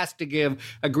think he has to give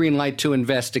a green light to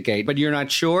investigate, but you're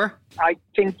not sure? I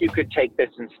think you could take this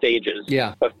in stages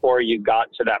before you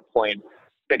got to that point.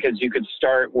 because you could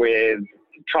start with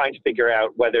trying to figure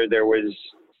out whether there was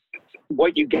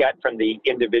what you get from the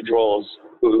individuals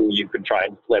who you could try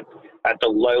and flip at the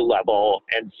low level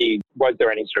and see, was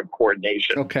there any sort of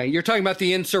coordination? Okay. You're talking about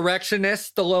the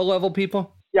insurrectionists, the low-level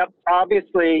people? Yep.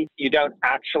 Obviously, you don't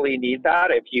actually need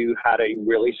that if you had a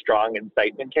really strong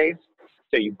incitement case.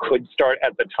 So you could start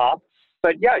at the top.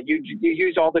 But yeah, you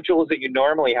use all the tools that you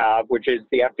normally have, which is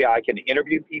the FBI can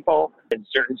interview people. In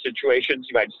certain situations,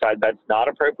 you might decide that's not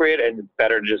appropriate and it's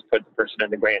better to just put the person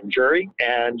in the grand jury.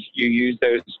 And you use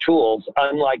those tools.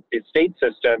 Unlike the state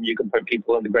system, you can put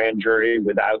people in the grand jury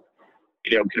without,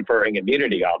 conferring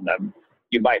immunity on them.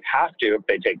 You might have to if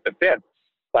they take the fifth.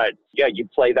 But yeah, you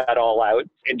play that all out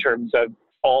in terms of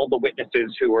all the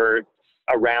witnesses who were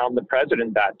around the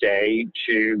president that day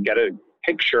to get a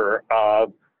picture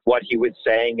of what he was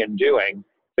saying and doing,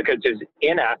 because his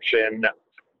inaction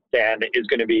then is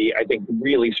going to be, I think,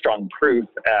 really strong proof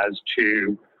as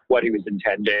to what he was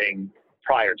intending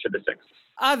prior to the 6th.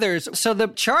 Others. So the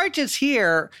charges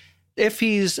here, if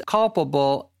he's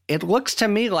culpable, it looks to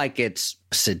me like it's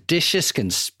seditious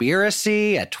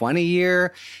conspiracy, a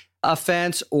 20-year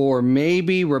offense, or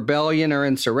maybe rebellion or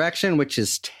insurrection, which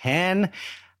is 10.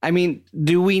 I mean,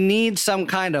 do we need some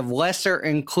kind of lesser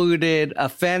included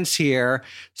offense here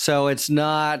so it's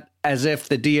not as if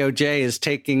the DOJ is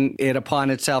taking it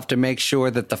upon itself to make sure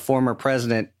that the former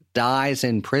president dies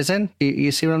in prison?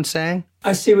 You see what I'm saying?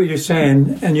 I see what you're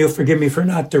saying, and you'll forgive me for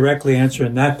not directly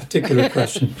answering that particular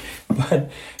question.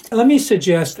 But let me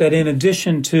suggest that in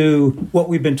addition to what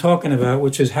we've been talking about,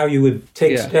 which is how you would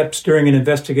take steps during an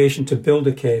investigation to build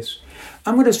a case,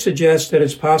 I'm going to suggest that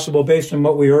it's possible, based on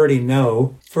what we already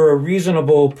know, for a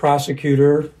reasonable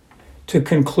prosecutor to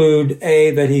conclude,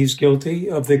 A, that he's guilty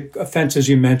of the offenses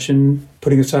you mentioned,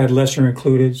 putting aside lesser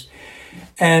included,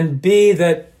 and B,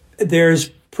 that there's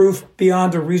proof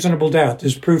beyond a reasonable doubt.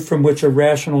 There's proof from which a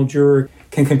rational juror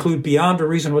can conclude beyond a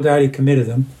reasonable doubt he committed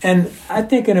them. And I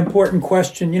think an important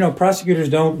question, prosecutors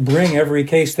don't bring every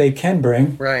case they can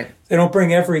bring. Right. They don't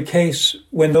bring every case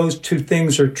when those two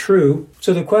things are true.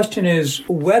 So the question is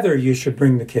whether you should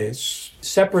bring the case,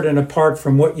 separate and apart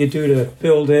from what you do to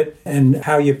build it and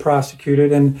how you prosecute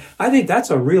it. And I think that's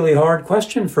a really hard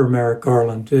question for Merrick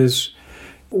Garland, is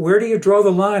where do you draw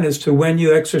the line as to when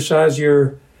you exercise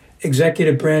your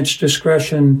executive branch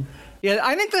discretion? Yeah,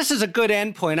 I think this is a good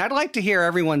endpoint. I'd like to hear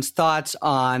everyone's thoughts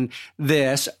on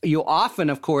this. You often,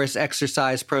 of course,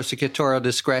 exercise prosecutorial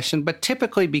discretion, but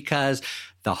typically because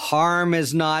the harm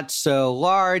is not so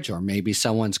large, or maybe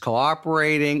someone's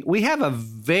cooperating. We have a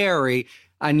very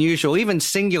unusual, even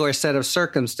singular set of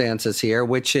circumstances here,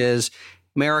 which is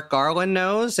Merrick Garland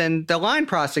knows and the line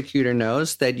prosecutor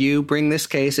knows that you bring this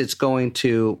case, it's going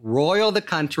to roil the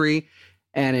country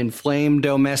and inflame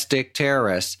domestic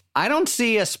terrorists. I don't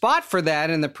see a spot for that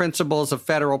in the principles of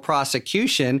federal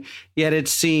prosecution, yet it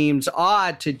seems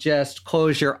odd to just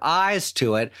close your eyes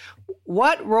to it.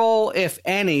 What role, if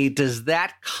any, does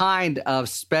that kind of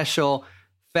special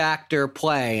factor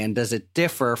play, and does it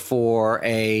differ for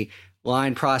a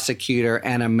line prosecutor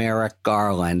and a Merrick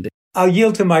Garland? I'll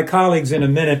yield to my colleagues in a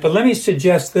minute, but let me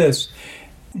suggest this.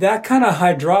 That kind of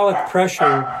hydraulic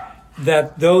pressure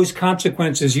that those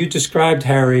consequences you described,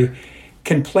 Harry,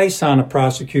 can place on a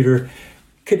prosecutor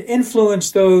could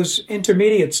influence those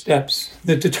intermediate steps,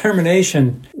 the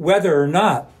determination whether or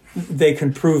not they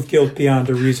can prove guilt beyond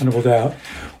a reasonable doubt,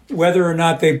 whether or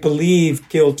not they believe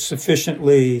guilt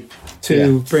sufficiently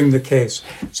to bring the case.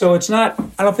 So it's not,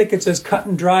 I don't think it's as cut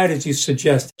and dried as you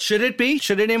suggest. Should it be?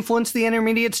 Should it influence the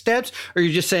intermediate steps? Or are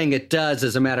you just saying it does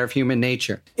as a matter of human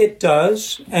nature? It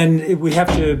does, and we have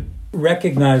to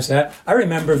recognize that. I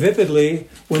remember vividly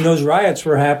when those riots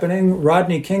were happening,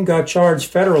 Rodney King got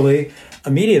charged federally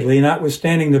immediately,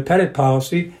 notwithstanding the Pettit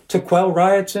policy, to quell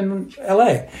riots in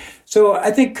L.A. So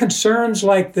I think concerns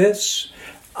like this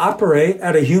operate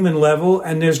at a human level,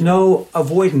 and there's no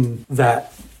avoiding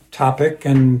that topic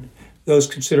and those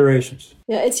considerations.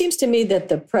 Yeah, it seems to me that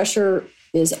the pressure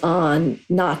is on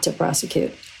not to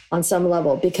prosecute on some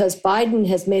level, because Biden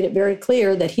has made it very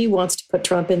clear that he wants to put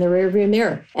Trump in the rearview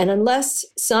mirror. And unless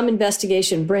some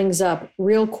investigation brings up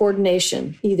real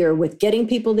coordination, either with getting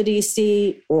people to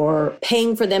D.C. or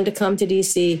paying for them to come to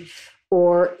D.C.,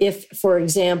 or if, for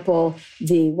example,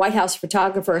 the White House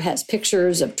photographer has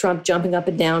pictures of Trump jumping up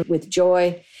and down with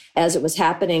joy as it was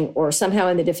happening, or somehow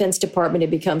in the Defense Department it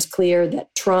becomes clear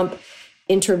that Trump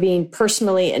intervened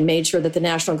personally and made sure that the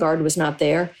National Guard was not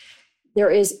there, there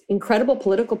is incredible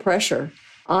political pressure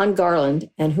on Garland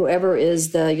and whoever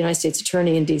is the United States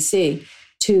Attorney in D.C.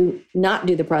 to not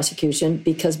do the prosecution,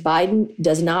 because Biden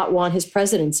does not want his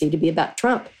presidency to be about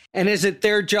Trump. And is it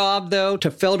their job, though,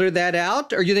 to filter that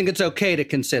out, or you think it's okay to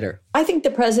consider? I think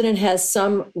the president has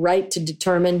some right to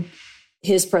determine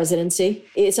his presidency.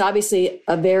 It's obviously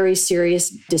a very serious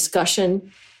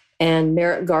discussion, and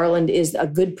Merrick Garland is a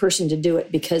good person to do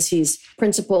it because he's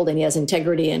principled and he has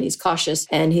integrity and he's cautious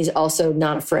and he's also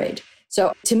not afraid.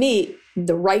 So to me,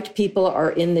 the right people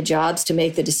are in the jobs to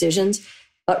make the decisions,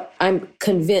 but I'm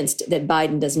convinced that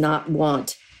Biden does not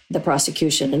want the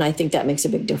prosecution, and I think that makes a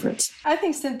big difference. I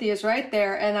think Cynthia's right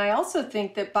there, and I also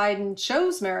think that Biden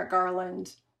chose Merrick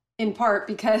Garland in part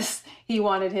because he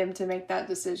wanted him to make that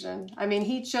decision. I mean,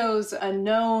 he chose a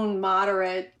known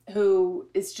moderate who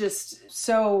is just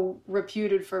so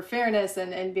reputed for fairness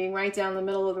and being right down the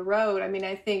middle of the road. I mean,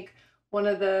 I think one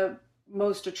of the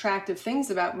most attractive things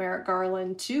about Merrick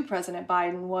Garland to President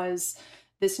Biden was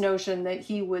this notion that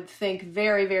he would think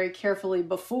very, very carefully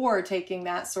before taking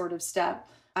that sort of step.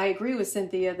 I agree with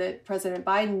Cynthia that President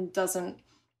Biden doesn't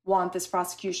want this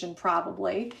prosecution,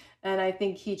 probably. And I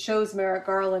think he chose Merrick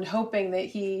Garland hoping that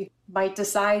he might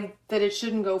decide that it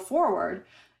shouldn't go forward.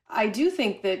 I do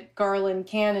think that Garland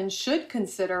can and should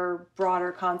consider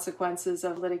broader consequences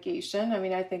of litigation. I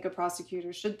mean, I think a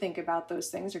prosecutor should think about those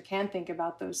things or can think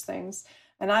about those things.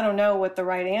 And I don't know what the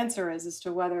right answer is as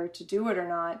to whether to do it or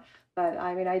not. But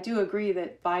I mean, I do agree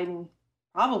that Biden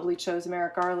probably chose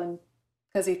Merrick Garland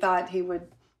because he thought he would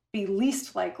be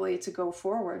least likely to go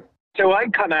forward. So I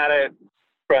come at it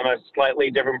from a slightly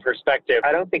different perspective.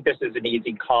 I don't think this is an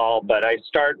easy call, but I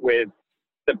start with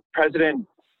the president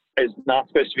is not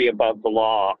supposed to be above the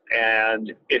law.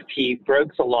 And if he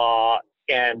broke the law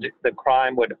and the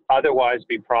crime would otherwise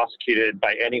be prosecuted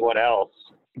by anyone else,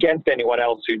 against anyone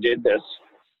else who did this,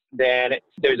 then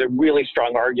there's a really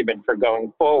strong argument for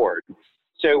going forward.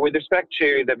 So with respect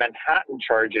to the Manhattan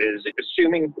charges,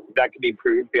 assuming that can be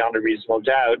proved beyond a reasonable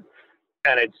doubt,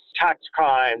 and it's tax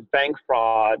crimes, bank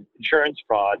fraud, insurance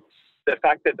fraud, the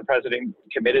fact that the president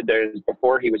committed those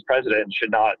before he was president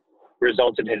should not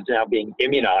result in his now being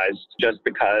immunized just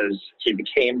because he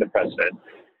became the president.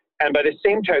 And by the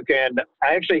same token,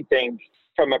 I actually think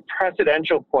from a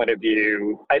presidential point of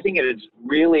view, I think it is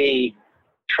really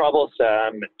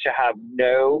troublesome to have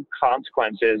no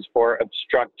consequences for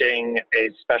obstructing a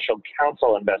special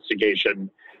counsel investigation,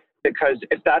 because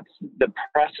if that's the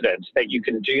precedent that you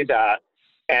can do that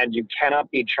and you cannot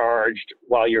be charged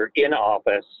while you're in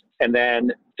office, and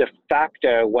then de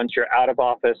facto, once you're out of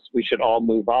office, we should all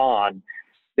move on,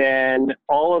 then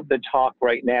all of the talk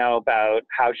right now about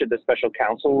how should the special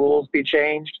counsel rules be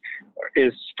changed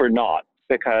is for naught,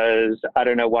 because I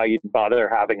don't know why you'd bother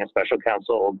having a special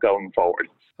counsel going forward.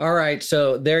 All right.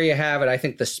 So there you have it. I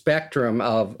think the spectrum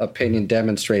of opinion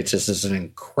demonstrates this is an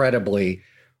incredibly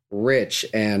rich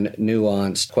and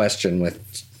nuanced question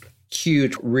with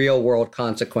huge real world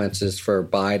consequences for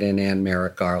Biden and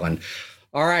Merrick Garland.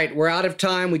 All right. We're out of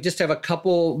time. We just have a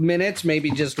couple minutes,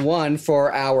 maybe just one,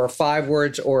 for our 5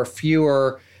 words or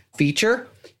fewer feature.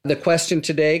 The question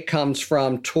today comes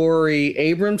from Tori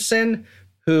Abramson,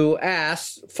 who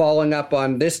asks, following up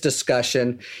on this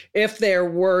discussion, if there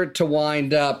were to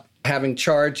wind up having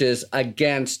charges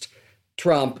against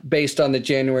Trump based on the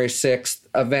January 6th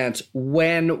events,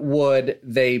 when would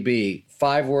they be?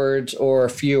 5 words or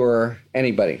fewer,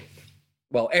 anybody?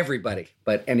 Well, everybody,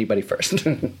 but anybody first.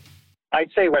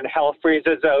 I'd say when hell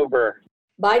freezes over.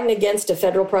 Biden against a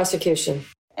federal prosecution.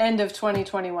 End of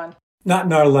 2021. Not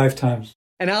in our lifetimes.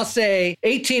 And I'll say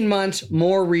 18 months,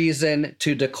 more reason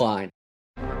to decline.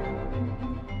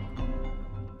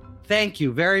 Thank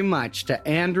you very much to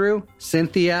Andrew,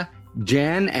 Cynthia,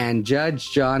 Jen, and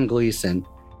Judge John Gleason.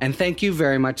 And thank you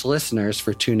very much, listeners,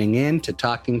 for tuning in to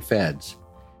Talking Feds.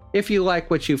 If you like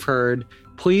what you've heard,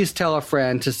 please tell a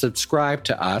friend to subscribe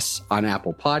to us on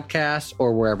Apple Podcasts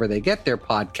or wherever they get their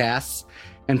podcasts.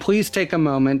 And please take a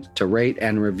moment to rate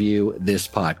and review this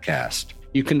podcast.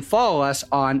 You can follow us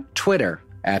on Twitter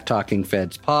at Talking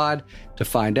Feds Pod to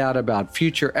find out about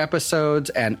future episodes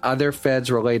and other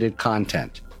Feds-related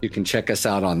content. You can check us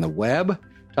out on the web,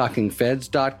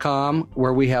 talkingfeds.com,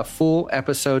 where we have full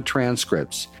episode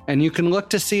transcripts. And you can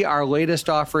look to see our latest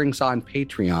offerings on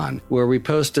Patreon, where we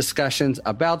post discussions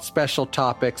about special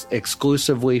topics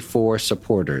exclusively for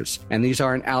supporters. And these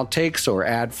aren't outtakes or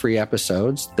ad-free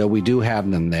episodes, though we do have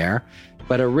them there,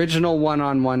 but original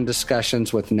one-on-one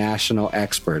discussions with national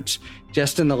experts.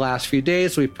 Just in the last few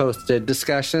days, we've posted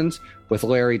discussions with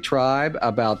Larry Tribe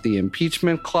about the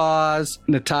impeachment clause,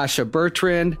 Natasha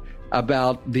Bertrand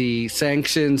about the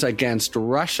sanctions against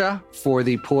Russia for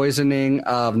the poisoning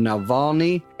of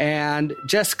Navalny, and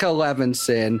Jessica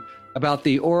Levinson about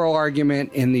the oral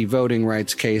argument in the voting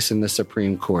rights case in the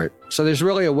Supreme Court. So there's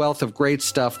really a wealth of great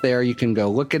stuff there. You can go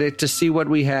look at it to see what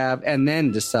we have and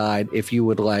then decide if you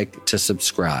would like to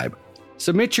subscribe.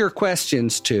 Submit your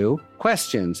questions to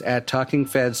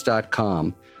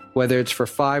questions@talkingfeds.com, whether it's for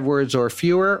 5 words or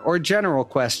fewer or general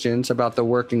questions about the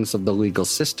workings of the legal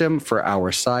system for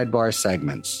our sidebar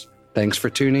segments. Thanks for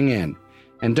tuning in.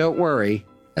 And don't worry,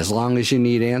 as long as you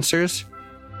need answers,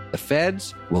 the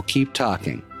feds will keep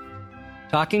talking.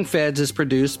 Talking Feds is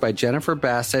produced by Jennifer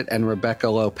Bassett and Rebecca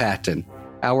Lowe-Patton.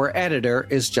 Our editor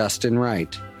is Justin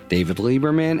Wright. David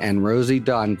Lieberman and Rosie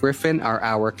Dawn Griffin are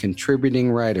our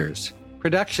contributing writers.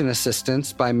 Production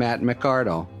assistance by Matt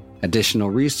McArdle. Additional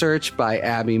research by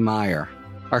Abby Meyer.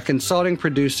 Our consulting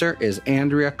producer is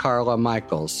Andrea Carla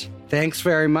Michaels. Thanks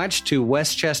very much to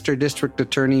Westchester District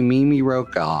Attorney Mimi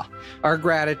Rokaw. Our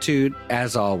gratitude,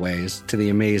 as always, to the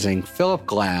amazing Philip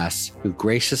Glass, who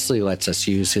graciously lets us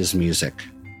use his music.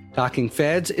 Talking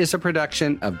Feds is a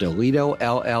production of Dolito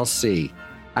LLC.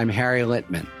 I'm Harry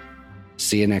Littman.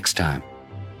 See you next time.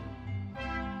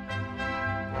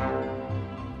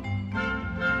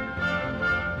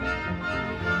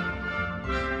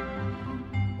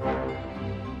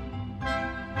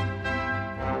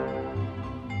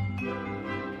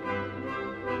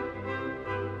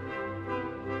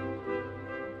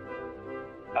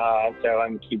 So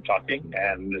I'm keep talking,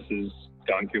 and this is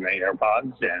going through my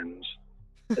AirPods, and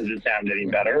does it sound any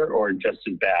better or just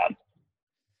as bad?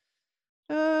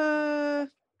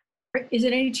 Is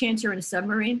it any chance you're in a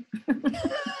submarine? No,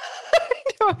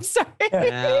 I'm sorry.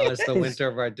 Now is the winter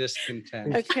of our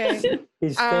discontent. Okay.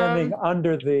 He's standing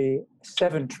under the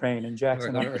 7 train in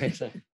Jackson. Right.